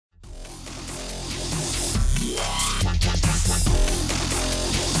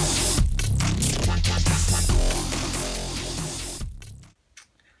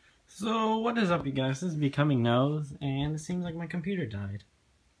So what is up, you guys? This is Becoming Nose, and it seems like my computer died.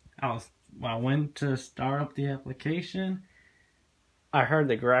 I went to start up the application. I heard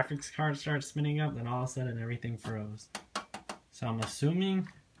the graphics card start spinning up, then all of a sudden everything froze. So I'm assuming,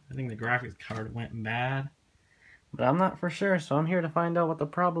 I think the graphics card went bad, but I'm not for sure, so I'm here to find out what the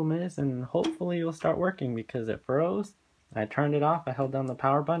problem is, and hopefully it'll start working because it froze. I turned it off, I held down the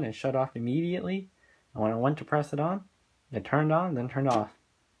power button, and shut off immediately. And when I went to press it on, it turned on, then turned off.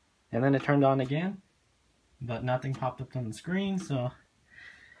 And then it turned on again, but nothing popped up on the screen, so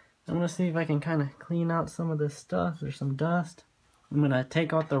I'm going to see if I can kind of clean out some of this stuff. There's some dust. I'm going to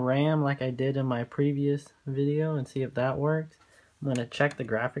take out the RAM like I did in my previous video and see if that works. I'm going to check the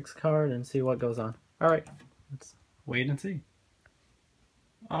graphics card and see what goes on. Alright, let's wait and see.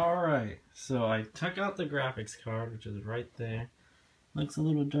 Alright, so I took out the graphics card, which is right there. Looks a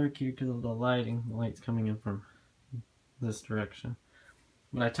little dark here because of the lighting. The light's coming in from this direction.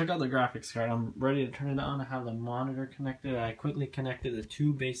 But I took out the graphics card. I'm ready to turn it on. I have the monitor connected. I quickly connected the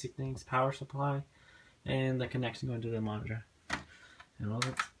two basic things, power supply and the connection going to the monitor. And well,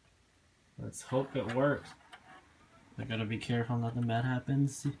 let's hope it works. I gotta be careful nothing bad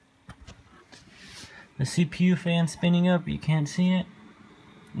happens. The CPU fan spinning up, you can't see it.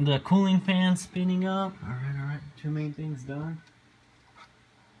 The cooling fan spinning up. Alright, two main things done.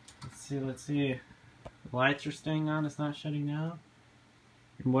 Let's see. The lights are staying on, it's not shutting down.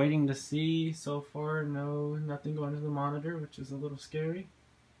 I'm waiting to see. So far, nothing going to the monitor, which is a little scary.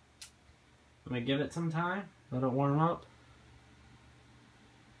 I'm gonna give it some time, let it warm up.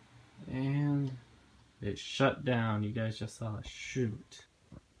 And it shut down. You guys just saw it shoot.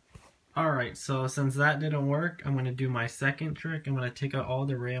 Alright, so since that didn't work, I'm gonna do my second trick. I'm gonna take out all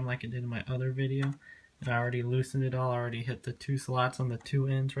the RAM like I did in my other video. And I already loosened it all, I already hit the two slots on the two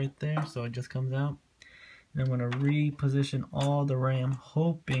ends right there, so it just comes out. And I'm going to reposition all the RAM,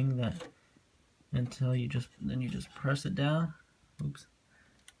 hoping that until you just press it down. Oops.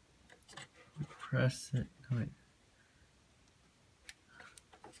 Press it.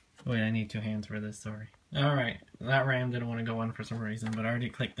 Wait, I need two hands for this, sorry. Alright, that RAM didn't want to go in for some reason, but I already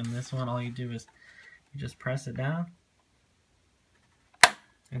clicked on this one. All you do is you just press it down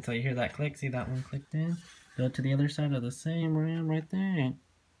until you hear that click. See, that one clicked in. Go to the other side of the same RAM right there.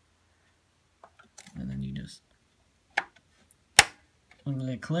 And then you just, when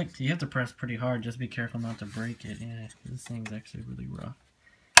it clicked, you have to press pretty hard. Just be careful not to break it. Yeah, this thing's actually really rough.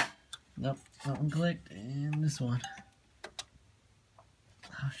 Nope, that one clicked, and this one.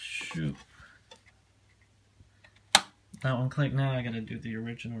 Oh shoot. That one clicked. Now I gotta do the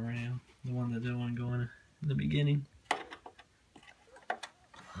original RAM, the one that didn't want to go in the beginning.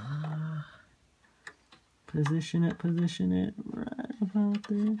 Position it right about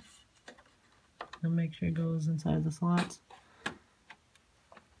there. And make sure it goes inside the slots.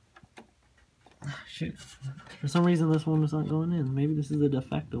 Shoot. For some reason this one was not going in. Maybe this is a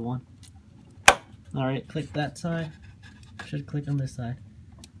defective one. Alright, click that side. Should click on this side.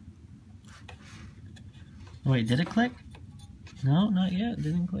 Wait, did it click? No, not yet. It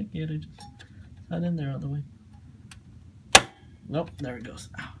didn't click yet. It just got in there all the way. Nope, there it goes.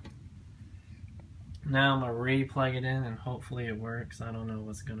 Ow. Now I'm going to re-plug it in and hopefully it works. I don't know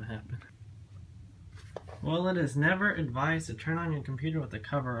what's going to happen. Well, it is never advised to turn on your computer with the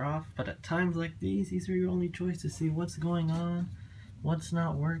cover off, but at times like these are your only choice to see what's going on, what's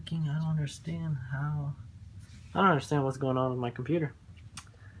not working. I don't understand what's going on with my computer.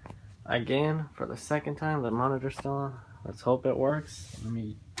 Again, for the second time, the monitor's still on. Let's hope it works. Let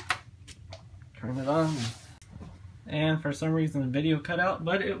me turn it on. And for some reason the video cut out,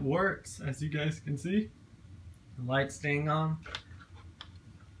 but it works, as you guys can see. The light's staying on.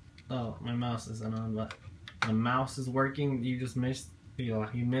 Oh, my mouse isn't on, but the mouse is working. You just missed,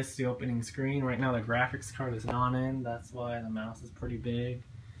 you missed the opening screen. Right now the graphics card is not in. That's why the mouse is pretty big.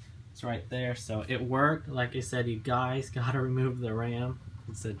 It's right there. So it worked. Like I said, you guys gotta remove the RAM.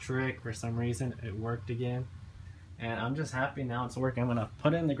 It's a trick. For some reason it worked again. And I'm just happy now it's working. I'm gonna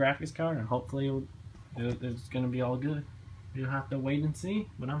put in the graphics card and hopefully it's gonna be all good. You'll have to wait and see.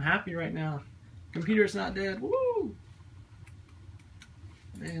 But I'm happy right now. Computer's not dead. Woo!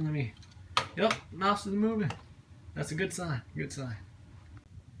 Man, yep, mouse is moving. That's a good sign, good sign.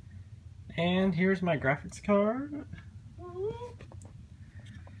 And here's my graphics card.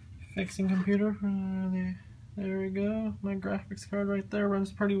 Fixing computer. There we go. My graphics card right there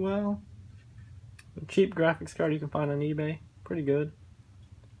runs pretty well. A cheap graphics card you can find on eBay. Pretty good.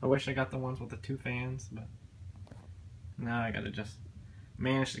 I wish I got the ones with the two fans, but now I gotta just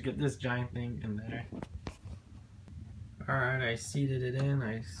manage to get this giant thing in there. Alright, I seated it in,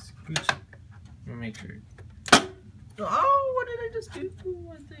 I scooched it. Make sure. Oh, what did I I just do?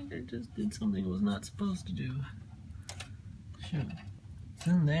 I think I just did something I was not supposed to do. Shoot. It's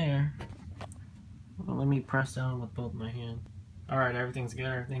in there. Well, let me press down with both my hands. Alright, everything's good.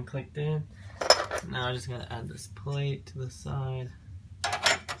 Everything clicked in. Now I just gotta add this plate to the side.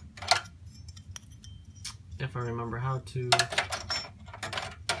 If I remember how to.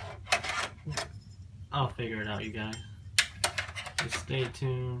 I'll figure it out, you guys. Just stay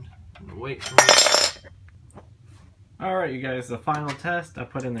tuned and wait for it. Alright, you guys, the final test. I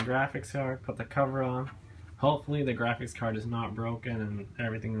put in the graphics card, put the cover on. Hopefully the graphics card is not broken and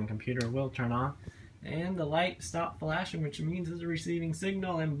everything in the computer will turn on. And the light stopped flashing, which means it's receiving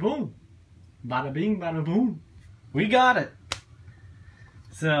signal, and boom! Bada bing, bada boom! We got it!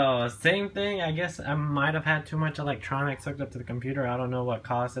 So, same thing, I guess I might have had too much electronics hooked up to the computer. I don't know what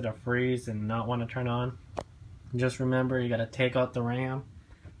caused it to freeze and not want to turn on. Just remember, you gotta take out the RAM.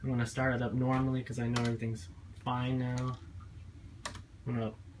 I'm gonna start it up normally because I know everything's fine now. I'm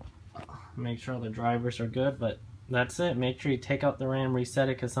gonna make sure the drivers are good, but that's it. Make sure you take out the RAM, reset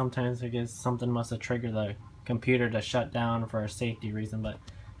it, because sometimes I guess something must have triggered the computer to shut down for a safety reason, but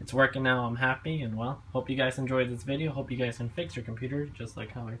it's working now. I'm happy, and well, hope you guys enjoyed this video. Hope you guys can fix your computer just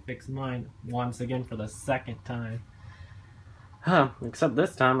like how I fixed mine once again for the second time. Except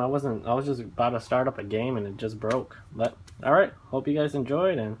this time I was just about to start up a game and it just broke. But alright, hope you guys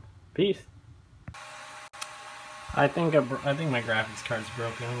enjoyed, and peace. I think my graphics card's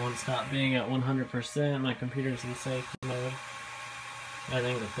broken. It won't stop being at 100%. My computer's in safe mode. I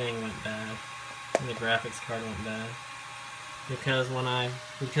think the thing went bad. The graphics card went bad. Because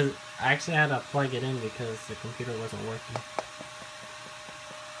I actually had to plug it in because the computer wasn't working.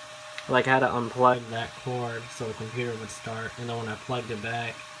 Like, I had to unplug that cord so the computer would start, and then when I plugged it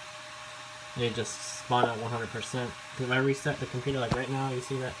back, it just spun at 100%. If I reset the computer, like right now, you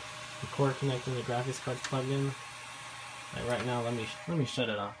see that the cord connecting the graphics card's plugged in. Like right now, let me shut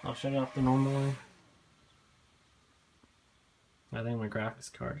it off. I'll shut it off the normal way. I think my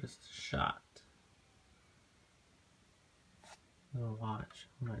graphics card is shot. Oh, watch.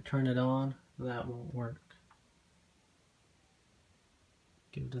 When I turn it on, that won't work.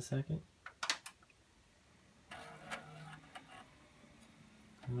 Give it a second.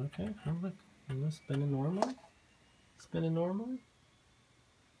 Okay, oh look. Am I spinning normally? Spinning normally?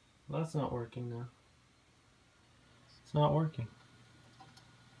 Well, that's not working now. It's not working.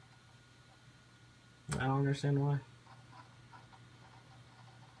 I don't understand why.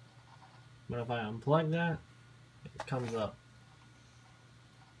 But if I unplug that, it comes up.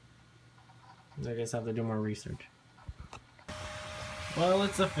 I guess I have to do more research. Well,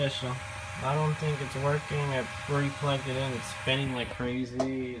 it's official. I don't think it's working. I re-plugged it in. It's spinning like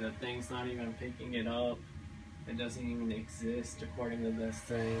crazy. The thing's not even picking it up. It doesn't even exist according to this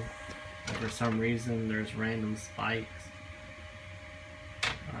thing. And for some reason, there's random spikes.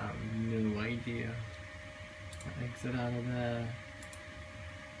 I have no idea. Exit out of that.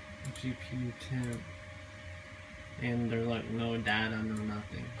 GPU temp. And there's like no data, no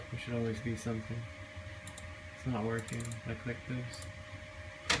nothing. There should always be something. It's not working. If I click this.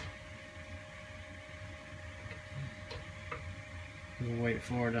 Just wait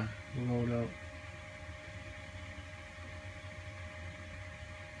for it to load up.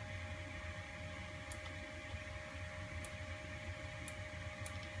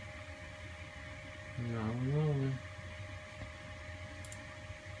 No.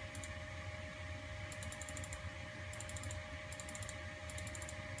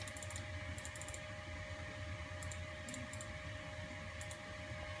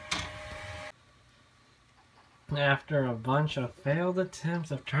 After a bunch of failed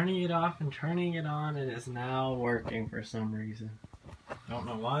attempts of turning it off and turning it on, it is now working for some reason. Don't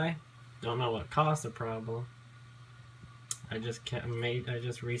know why. Don't know what caused the problem. I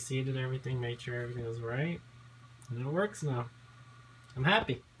just reseated everything, made sure everything was right, and it works now. I'm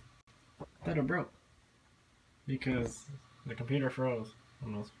happy. Thought it broke because the computer froze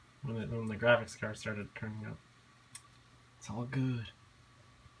almost when the graphics card started turning up. It's all good.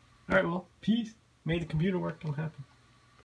 All right, well, peace. Made the computer work. I'm happy.